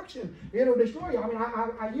destruction. It'll destroy you. I mean,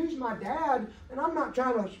 I use my dad, and I'm not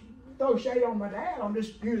trying to throw shade on my dad. I'm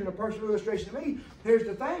just using a personal illustration of me. Here's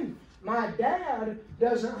the thing. My dad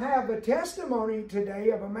doesn't have a testimony today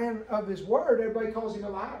of a man of his word. Everybody calls him a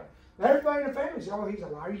liar. Everybody in the family says, oh, he's a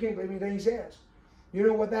liar. You can't believe anything he says. You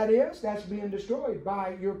know what that is? That's being destroyed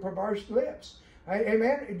by your perverse lips.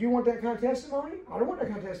 Amen. Do you want that kind of testimony? I don't want that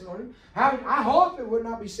kind of testimony. I hope it would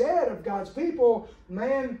not be said of God's people,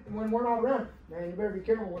 man, when we're not around. Man, you better be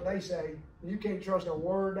careful what they say. You can't trust a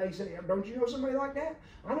word they say. Don't you know somebody like that?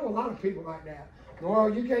 I know a lot of people like that. Well,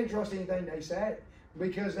 you can't trust anything they say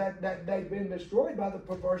because that they've been destroyed by the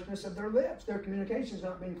perverseness of their lips. Their communication's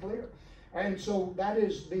not being clear. And so that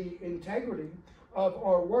is the integrity of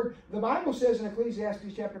our word. The Bible says in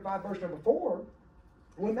Ecclesiastes chapter 5, verse number 4,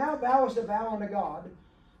 when thou vowest a vow unto God,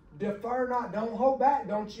 defer not, don't hold back,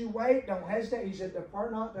 don't you wait, don't hesitate. He said,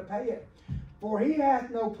 defer not to pay it. For he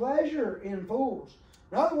hath no pleasure in fools.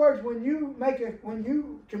 In other words, when you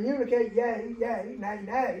communicate yea, yea, nay,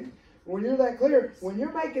 nay, when you're that clear, when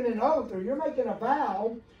you're making an oath or you're making a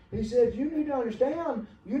vow, he said, you need to understand,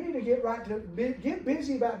 you need to get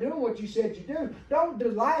busy about doing what you said you do. Don't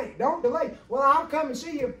delay. Don't delay. Well, I'll come and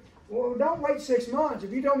see you. Well, don't wait 6 months.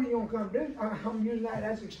 If you told me you won't come do it, I'm using that,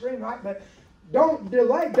 that's extreme, right? But don't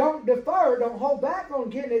delay, don't defer, don't hold back on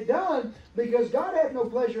getting it done because God has no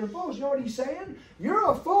pleasure in fools. You know what he's saying? You're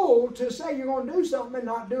a fool to say you're going to do something and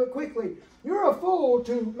not do it quickly. You're a fool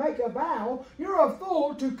to make a vow. You're a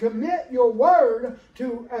fool to commit your word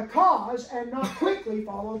to a cause and not quickly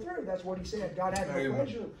follow through. That's what he said. God has no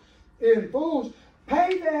pleasure in fools.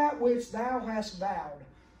 Pay that which thou hast vowed.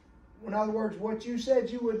 In other words, what you said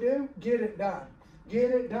you would do, get it done. Get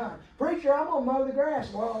it done. Preacher, I'm going to mow the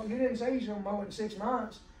grass. Well, you didn't say you're going to mow it in 6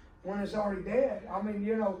 months when it's already dead. I mean,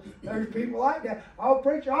 you know, there's people like that. Oh,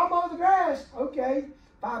 preacher, I'll mow the grass. Okay.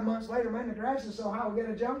 5 months later, man, the grass is so high, we'll get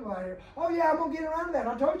a jungle out here. Oh, yeah, I'm going to get around to that.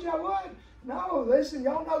 I told you I would. No, listen,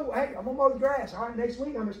 y'all know, hey, I'm going to mow the grass. All right, next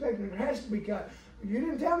week I'm expecting the grass to be cut. You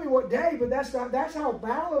didn't tell me what day, but that's how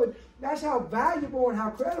valid, that's how valuable and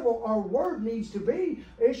how credible our word needs to be.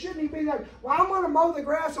 It shouldn't be like, well, I'm going to mow the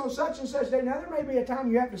grass on such and such day. Now, there may be a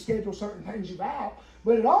time you have to schedule certain things you vow,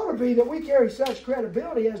 but it ought to be that we carry such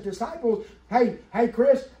credibility as disciples. Hey,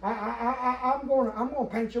 Chris, I'm going to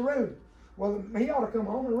paint your room. Well, he ought to come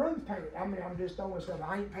home and room paint it. I mean, I'm just throwing stuff.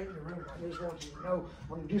 I ain't painting the room. I just want you to know.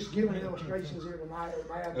 I'm just giving illustrations here tonight.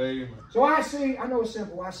 Amen. So I know it's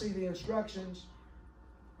simple. I see the instructions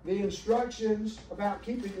about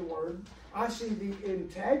keeping your word. I see the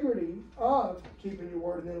integrity of keeping your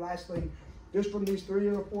word. And then lastly, just from these 3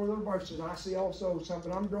 or 4 little verses, I see also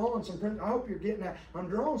something. I'm drawing some, I hope you're getting that. I'm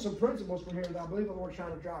drawing some principles from here that I believe the Lord's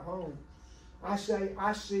trying to drive home. I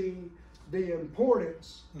see the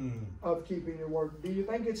importance of keeping your word. Do you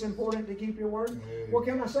think it's important to keep your word? Well,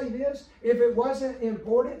 can I say this? If it wasn't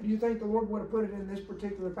important, do you think the Lord would have put it in this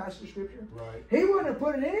particular passage of Scripture? Right. He wouldn't have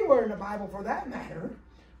put it anywhere in the Bible for that matter.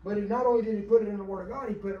 But not only did he put it in the Word of God,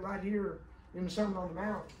 he put it right here in the Sermon on the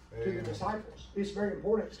Mount to the disciples. It's very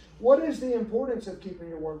important. What is the importance of keeping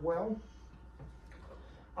your word? Well,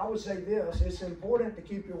 I would say this. It's important to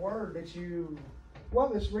keep your word that you... Well,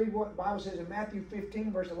 let's read what the Bible says in Matthew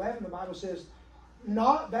 15, verse 11. The Bible says,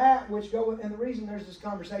 not that which goeth, and the reason there's this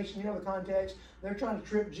conversation, you know the context, they're trying to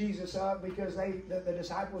trip Jesus up because the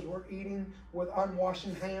disciples were eating with unwashed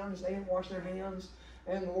hands. They didn't wash their hands.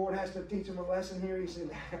 And the Lord has to teach them a lesson here. He said,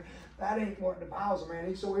 that ain't what defiles a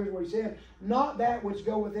man. So here's what he said. Not that which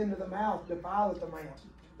goeth into the mouth defileth a man.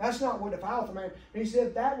 That's not what defileth a man. He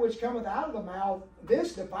said, that which cometh out of the mouth,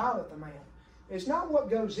 this defileth a man. It's not what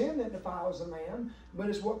goes in that defiles a man, but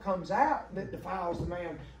it's what comes out that defiles the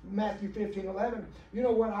man. Matthew 15:11. You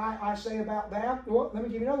know what I say about that? Well, let me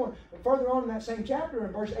give you another one. Further on in that same chapter,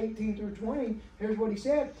 in verse 18 through 20, here's what he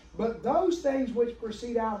said. But those things which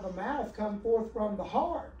proceed out of the mouth come forth from the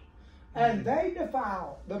heart, and they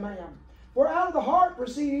defile the man. For out of the heart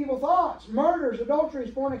proceed evil thoughts, murders,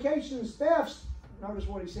 adulteries, fornications, thefts. Notice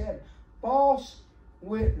what he said. False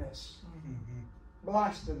witness,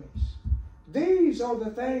 blasphemies. These are the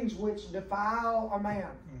things which defile a man.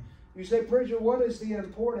 You say, preacher, what is the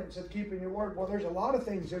importance of keeping your word? Well, there's a lot of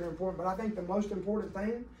things that are important, but I think the most important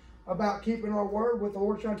thing about keeping our word, what the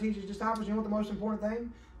Lord's trying to teach his disciples, you know what the most important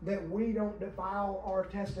thing? That we don't defile our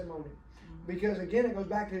testimony. Because again, it goes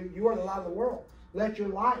back to, you are the light of the world. Let your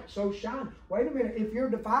light so shine. Wait a minute, if you're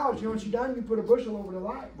defiled, you know what you done? You put a bushel over the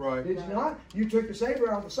light. Right. Did you not? You took the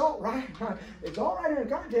savor out of the salt, right? It's all right in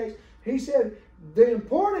the context. He said, the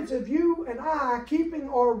importance of you and I keeping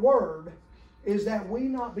our word is that we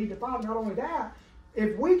not be defiled. Not only that,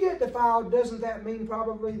 if we get defiled, doesn't that mean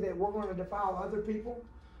probably that we're going to defile other people?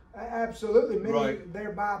 Absolutely. Many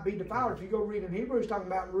thereby be defiled. If you go read in Hebrews, talking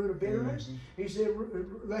about root of bitterness, he said,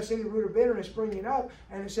 let's see the root of bitterness springing up,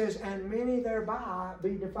 and it says, and many thereby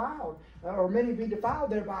be defiled, or many be defiled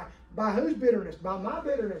thereby. By whose bitterness? By my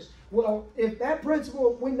bitterness. Well, if that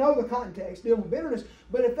principle, we know the context, dealing with bitterness,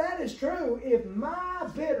 but if that is true, if my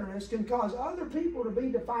bitterness can cause other people to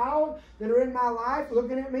be defiled that are in my life,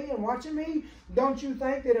 looking at me and watching me, don't you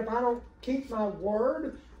think that if I don't keep my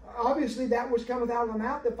word, obviously that which cometh out of the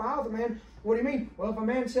mouth defileth the man? What do you mean? Well, if a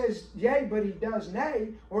man says yea, but he does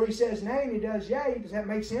nay, or he says nay and he does yea, does that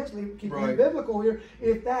make sense? Keep it biblical here.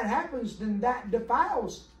 If that happens, then that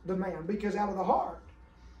defiles the man, because out of the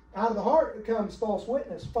heart comes false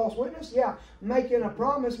witness. False witness, yeah, making a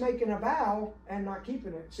promise, making a vow, and not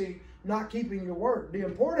keeping it. See, not keeping your word. The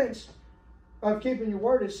importance of keeping your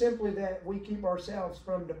word is simply that we keep ourselves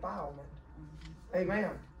from defilement. Amen.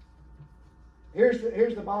 Here's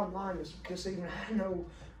the bottom line. This evening, I know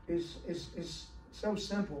is so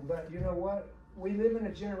simple, but you know what? We live in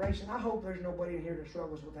a generation. I hope there's nobody in here that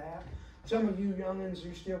struggles with that. Some of you youngins,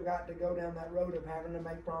 you still got to go down that road of having to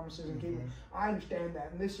make promises and keep them. I understand that,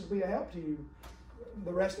 and this will be a help to you.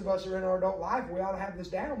 The rest of us are in our adult life. We ought to have this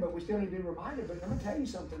down, but we still need to be reminded. But I'm going to tell you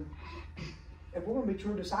something. If we're going to be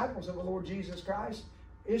true disciples of the Lord Jesus Christ,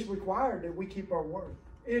 it's required that we keep our word.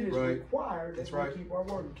 It is required that we keep our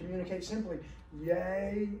word. Communicate simply.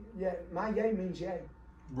 Yea, yea. My yea means yea.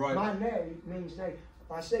 Right. My nay means nay.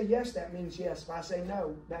 If I say yes, that means yes. If I say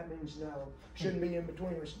no, that means no. Shouldn't be in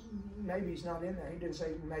between. Maybe's not in there. He didn't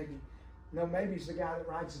say maybe. No, maybe's the guy that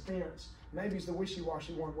rides the fence. Maybe's the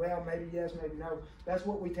wishy-washy one. Well, maybe yes, maybe no. That's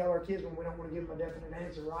what we tell our kids when we don't want to give them a definite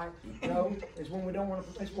answer, right? No, it's when we don't want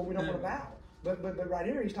to. It's when we don't want to vow. But right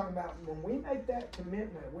here, he's talking about when we make that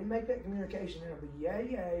commitment, we make that communication, it'll be yea,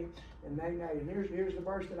 yea, and nay, nay. And here's the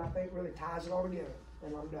verse that I think really ties it all together,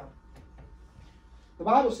 and I'm done. The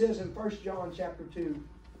Bible says in 1 John chapter 2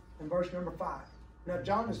 and verse number 5. Now,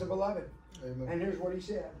 John is the beloved. Amen. And here's what he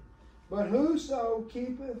said. But whoso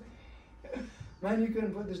keepeth, man, you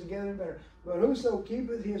couldn't put this together any better. But whoso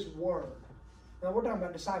keepeth his word. Now, we're talking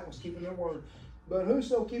about disciples keeping their word. But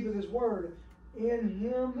whoso keepeth his word, in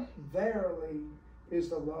him verily is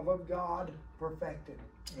the love of God perfected.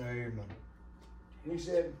 Amen. He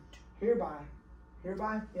said, hereby,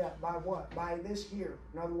 yeah, by what? By this here.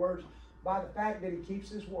 In other words, by the fact that he keeps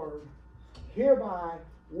his word, hereby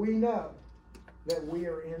we know that we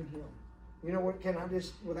are in him. You know what, can I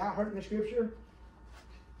just, without hurting the scripture,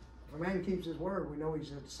 if a man keeps his word, we know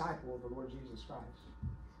he's a disciple of the Lord Jesus Christ.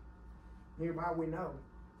 Hereby we know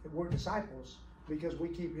that we're disciples because we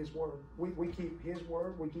keep his word. We keep his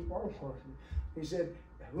word, we keep our word. He said,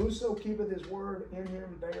 whoso keepeth his word, in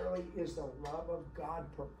him verily is the love of God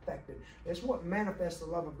perfected. It's what manifests the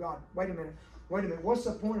love of God. Wait a minute. What's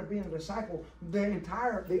the point of being a disciple?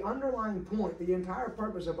 The underlying point, the entire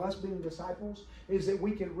purpose of us being disciples is that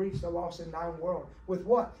we can reach the lost and dying world. With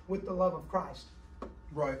what? With the love of Christ.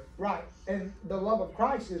 Right. Right. And the love of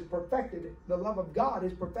Christ is perfected. The love of God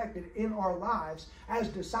is perfected in our lives as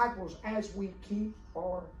disciples as we keep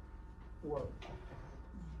our word.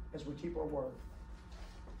 As we keep our word.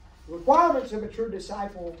 The requirements of a true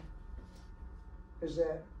disciple is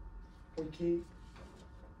that we keep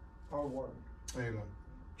our word. Amen.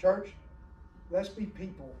 Church, let's be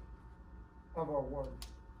people of our word.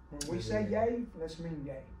 When we say yea, let's mean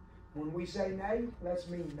yea. When we say nay, let's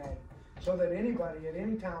mean nay. So that anybody at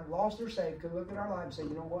any time, lost or saved, could look at our life and say, you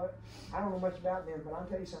know what? I don't know much about them, but I'll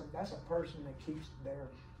tell you something. That's a person that keeps their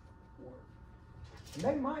word. And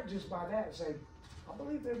they might just by that say, I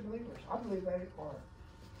believe they're believers. I believe they are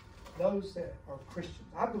those that are Christians.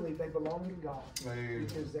 I believe they belong to God. Amen.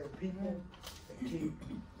 Because they're people that keep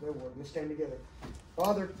their word. Let's stand together.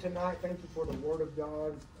 Father, tonight, thank you for the word of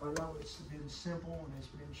God. I know it's been simple and it's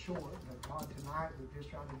been short, but God, tonight we're just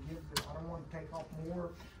trying to give this. I don't want to take off more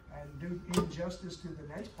and do injustice to the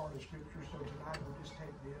next part of Scripture, so tonight we'll just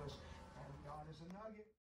take this. And God is a nugget.